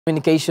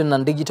Communication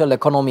and Digital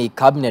Economy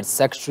Cabinet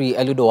Secretary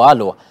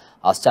Owalo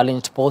has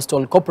challenged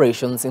postal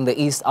corporations in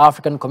the East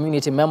African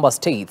Community member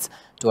states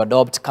to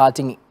adopt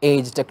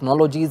cutting-edge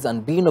technologies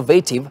and be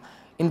innovative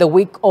in the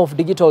wake of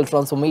digital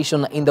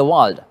transformation in the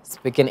world.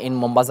 Speaking in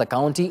Mombasa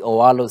County,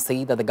 Owalo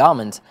said that the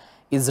government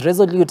is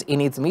resolute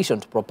in its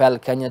mission to propel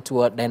Kenya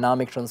to a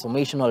dynamic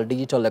transformational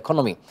digital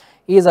economy.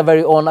 He is our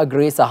very own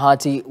Grace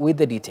Ahati with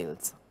the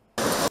details.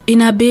 In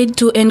a bid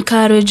to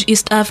encourage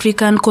East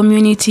African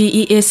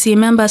Community EAC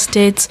member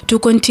states to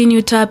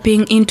continue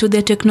tapping into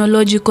the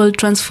technological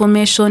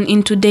transformation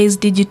in today's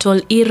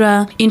digital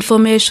era,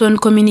 Information,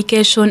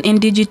 Communication and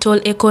Digital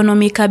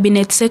Economy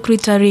Cabinet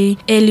Secretary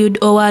Eliud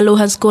Owalo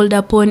has called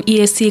upon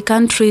EAC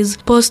countries,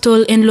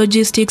 postal and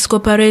logistics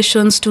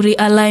corporations to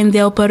realign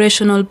their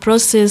operational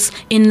process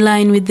in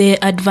line with their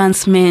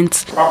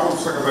advancements.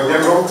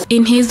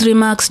 In his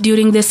remarks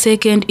during the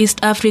second East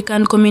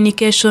African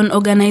Communication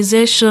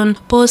Organization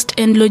Post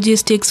and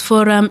Logistics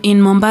Forum in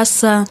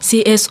Mombasa,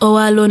 CS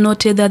Owalo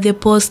noted that the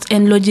post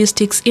and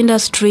logistics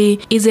industry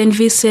is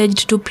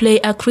envisaged to play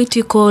a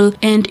critical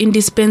and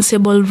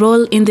indispensable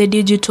role in the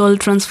digital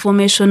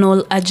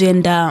transformational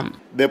agenda.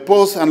 The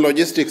post and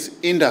logistics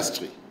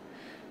industry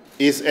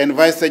is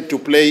envisaged to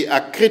play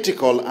a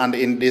critical and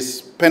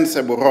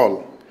indispensable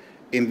role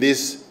in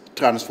this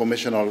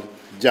transformational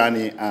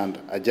journey and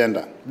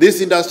agenda.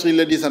 This industry,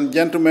 ladies and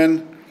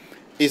gentlemen,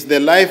 is the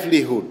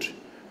livelihood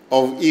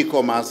of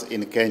e-commerce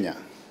in Kenya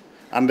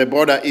and the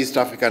broader East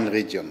African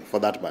region, for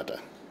that matter.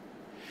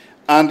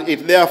 And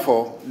it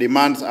therefore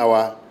demands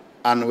our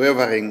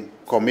unwavering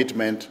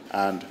commitment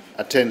and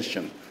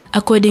attention.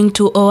 According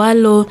to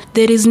Owalo,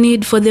 there is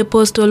need for the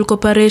postal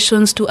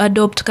corporations to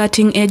adopt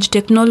cutting-edge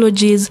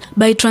technologies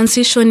by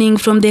transitioning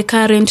from the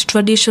current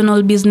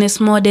traditional business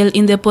model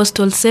in the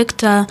postal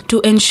sector to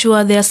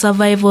ensure their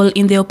survival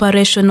in the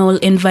operational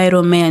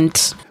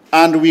environment.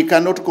 And we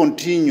cannot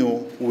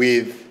continue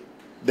with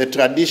the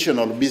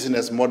traditional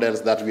business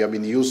models that we have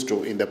been used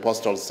to in the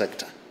postal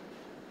sector.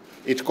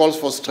 It calls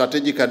for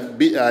strategic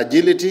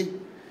agility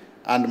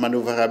and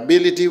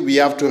maneuverability. We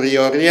have to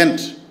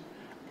reorient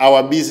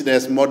our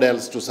business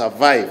models to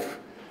survive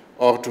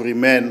or to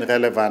remain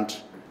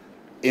relevant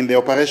in the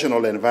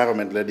operational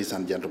environment, ladies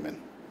and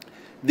gentlemen.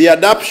 The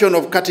adoption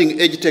of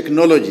cutting-edge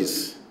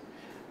technologies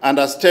and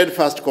a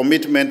steadfast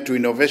commitment to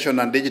innovation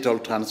and digital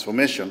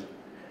transformation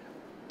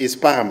is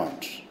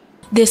paramount.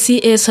 The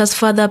CS has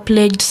further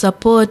pledged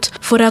support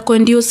for a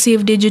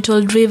conducive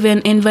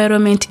digital-driven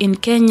environment in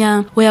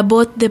Kenya where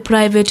both the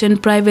private and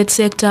private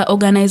sector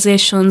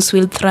organizations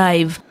will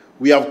thrive.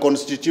 We have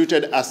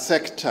constituted a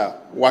sector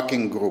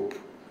working group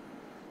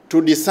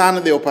to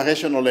discern the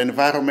operational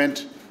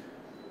environment,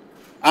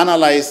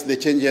 analyze the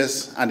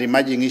changes and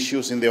emerging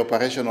issues in the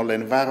operational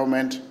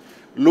environment,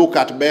 look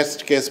at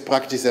best case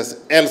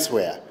practices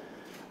elsewhere,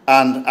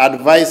 and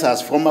advise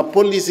us from a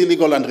policy,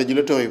 legal, and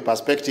regulatory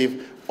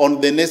perspective on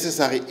the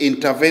necessary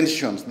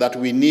interventions that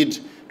we need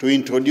to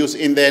introduce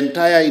in the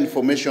entire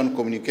information,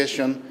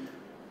 communication,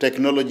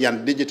 technology,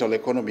 and digital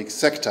economic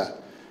sector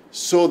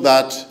so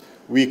that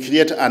we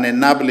create an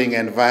enabling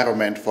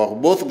environment for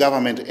both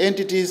government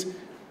entities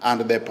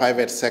and the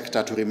private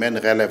sector to remain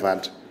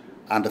relevant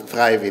and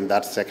thrive in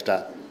that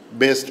sector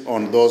based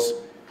on those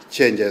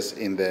changes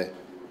in the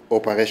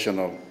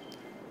operational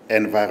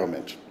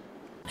environment.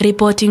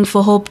 Reporting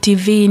for Hope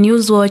TV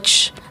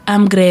Newswatch,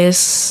 I'm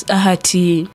Grace Ahati.